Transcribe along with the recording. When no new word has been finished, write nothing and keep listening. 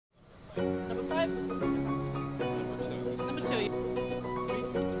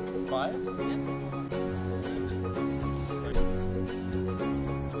5?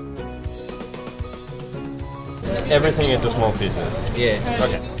 Everything into small pieces. Yeah.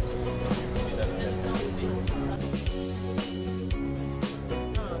 Okay.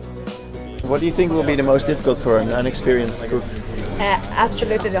 What do you think will be the most difficult for an unexperienced cook?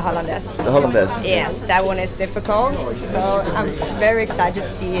 Absolutely the Hollandaise. The Hollandaise? Yes, that one is difficult. So I'm very excited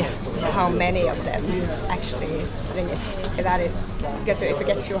to see how many of them actually bring it without it. Because if it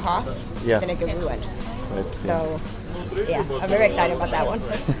gets too hot, then it gets ruined. So yeah, I'm very excited about that one.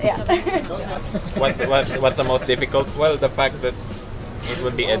 Yeah. What's the most difficult? Well, the fact that it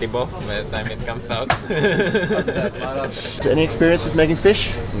will be edible by the time it comes out. Any experience with making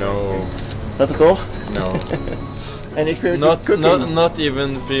fish? No. Not at all? No. Any experience with cooking? Not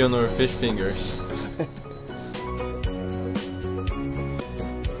even 300 fish fingers.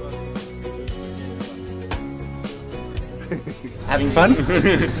 Having fun?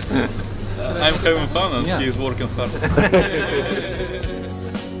 I'm having fun and he's working hard.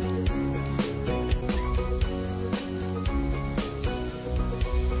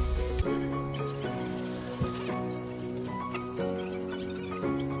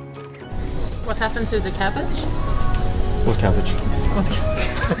 What happened to the cabbage? What cabbage? What cabbage?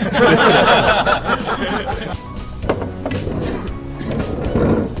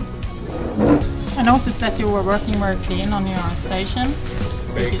 I noticed that you were working very clean on your station.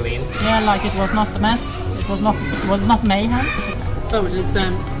 Very clean. Yeah, like it was not a mess. It was not mayhem. Oh, it's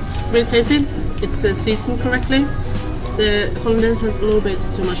really tasty. It's seasoned correctly. The Hollandaise has a little bit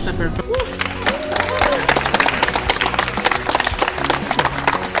too much pepper.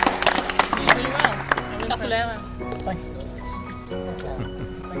 Thanks.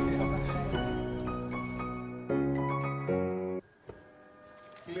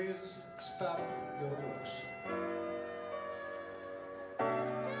 Please start your clocks.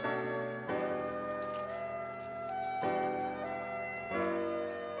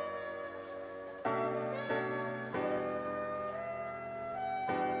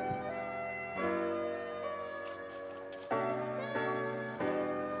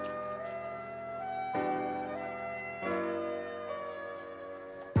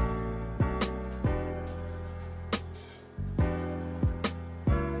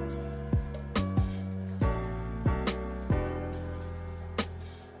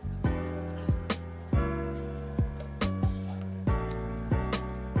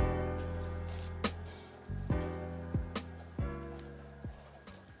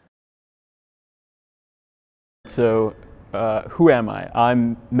 So, who am I?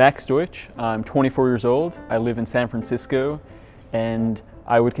 I'm Max Deutsch. I'm 24 years old. I live in San Francisco, and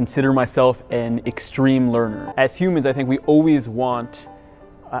I would consider myself an extreme learner. As humans, I think we always want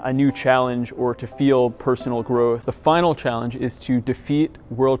a new challenge or to feel personal growth. The final challenge is to defeat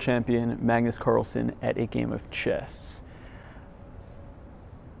world champion Magnus Carlsen at a game of chess.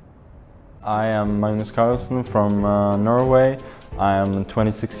 I am Magnus Carlsen from Norway. I am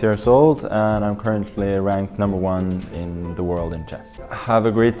 26 years old and I'm currently ranked #1 in the world in chess. I have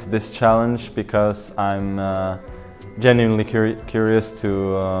agreed to this challenge because I'm genuinely curious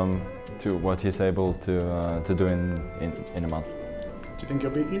to what he's able to do in a month. Do you think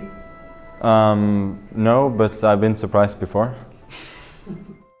you'll beat him? No, but I've been surprised before.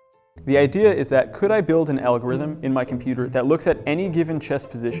 The idea is that could I build an algorithm in my computer that looks at any given chess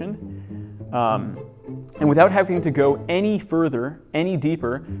position and without having to go any further, any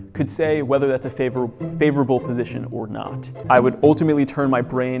deeper, could say whether that's a favorable position or not. I would ultimately turn my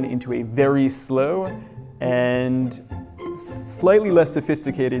brain into a very slow and slightly less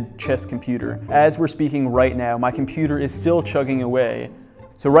sophisticated chess computer. As we're speaking right now, my computer is still chugging away.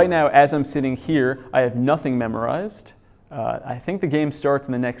 So right now, as I'm sitting here, I have nothing memorized. I think the game starts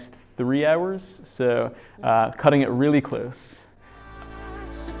in the next 3 hours, so cutting it really close.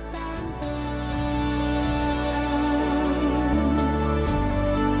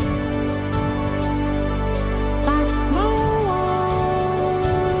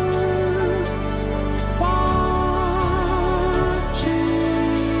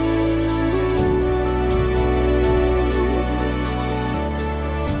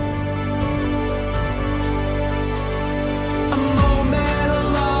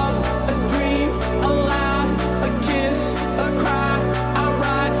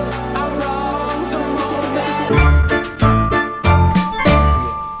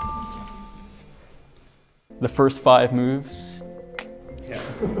 The first 5 moves?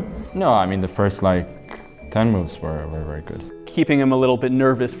 No, I mean the first like 10 moves were very good. Keeping him a little bit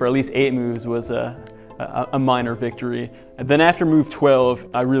nervous for at least 8 moves was a minor victory. And then after move 12,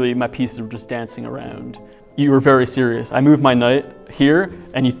 my pieces were just dancing around. you were very serious. I moved my knight here,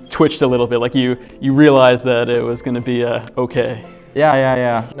 and you twitched a little bit, like you realized that it was going to be okay.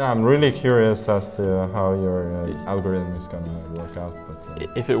 Yeah. No, I'm really curious as to how your algorithm is going to work out. But,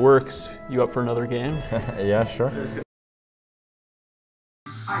 if it works, you up for another game? Yeah, sure.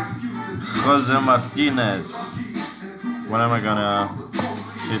 Jose Martinez. What am I gonna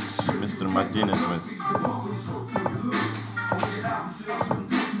hit Mr. Martinez with?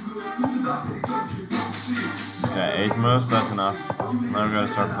 Okay, 8 moves, that's enough. Now we're gonna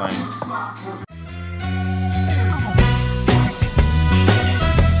start playing.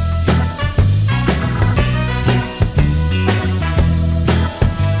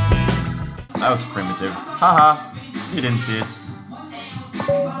 That was primitive. Haha, you didn't see it.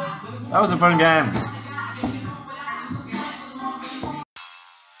 That was a fun game.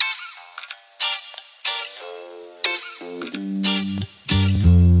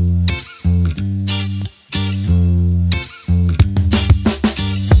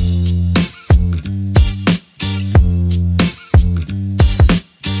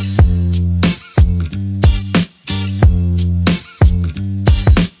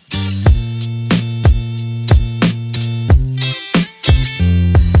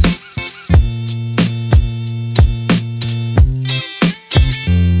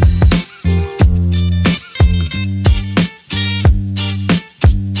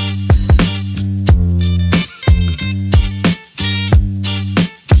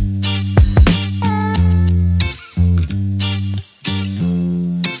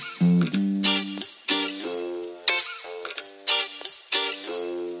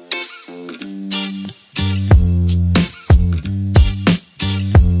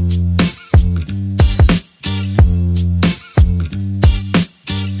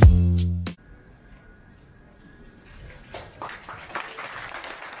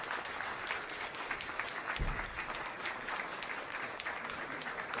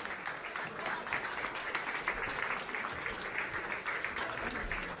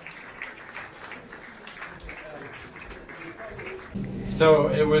 So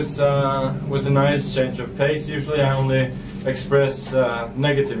it was a nice change of pace. Usually I only express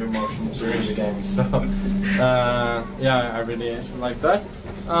negative emotions during the game, so yeah, I really like that.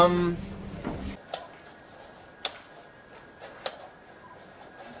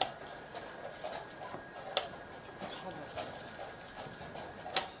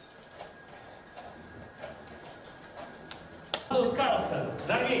 Magnus Carlsen,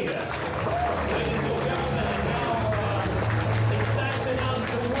 Norwegian.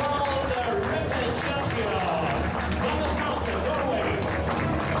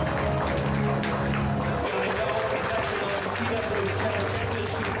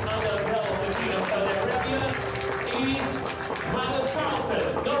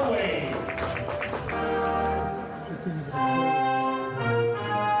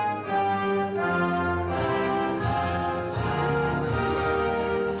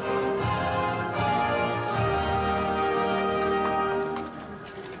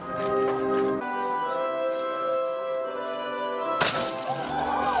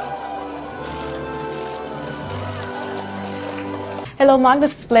 Hello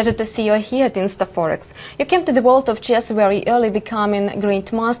Magnus, it's a pleasure to see you here at InstaForex. You came to the world of chess very early, becoming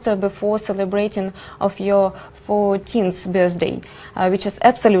Grandmaster before celebrating of your 14th birthday, which is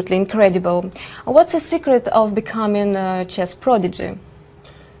absolutely incredible. What's the secret of becoming a chess prodigy?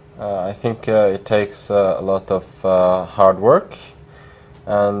 I think it takes a lot of hard work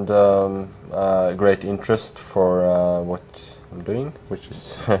and great interest for what I'm doing, which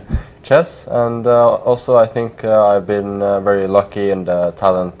is chess, and also I think I've been very lucky in the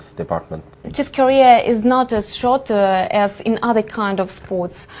talent department. Chess career is not as short as in other kind of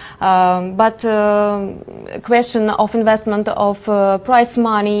sports, but question of investment of prize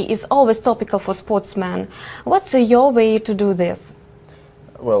money is always topical for sportsmen. What's your way to do this?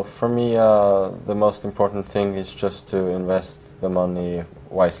 Well, for me the most important thing is just to invest the money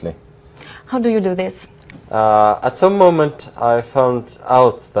wisely. How do you do this? At some moment I found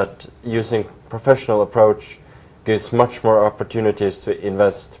out that using professional approach gives much more opportunities to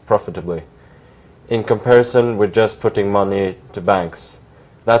invest profitably in comparison with just putting money to banks.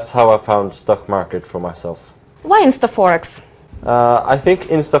 That's how I found stock market for myself. Why InstaForex? I think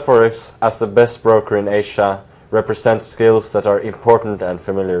InstaForex, as the best broker in Asia, represents skills that are important and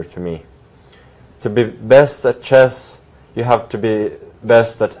familiar to me. To be best at chess, you have to be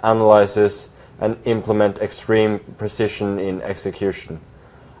best at analysis and implement extreme precision in execution.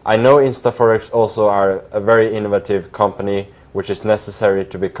 I know InstaForex also are a very innovative company which is necessary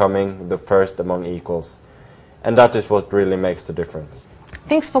to becoming the first among equals. And that is what really makes the difference.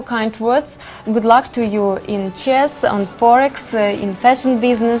 Thanks for kind words. Good luck to you in chess, on Forex, in fashion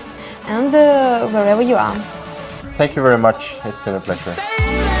business, and wherever you are. Thank you very much. It's been a pleasure.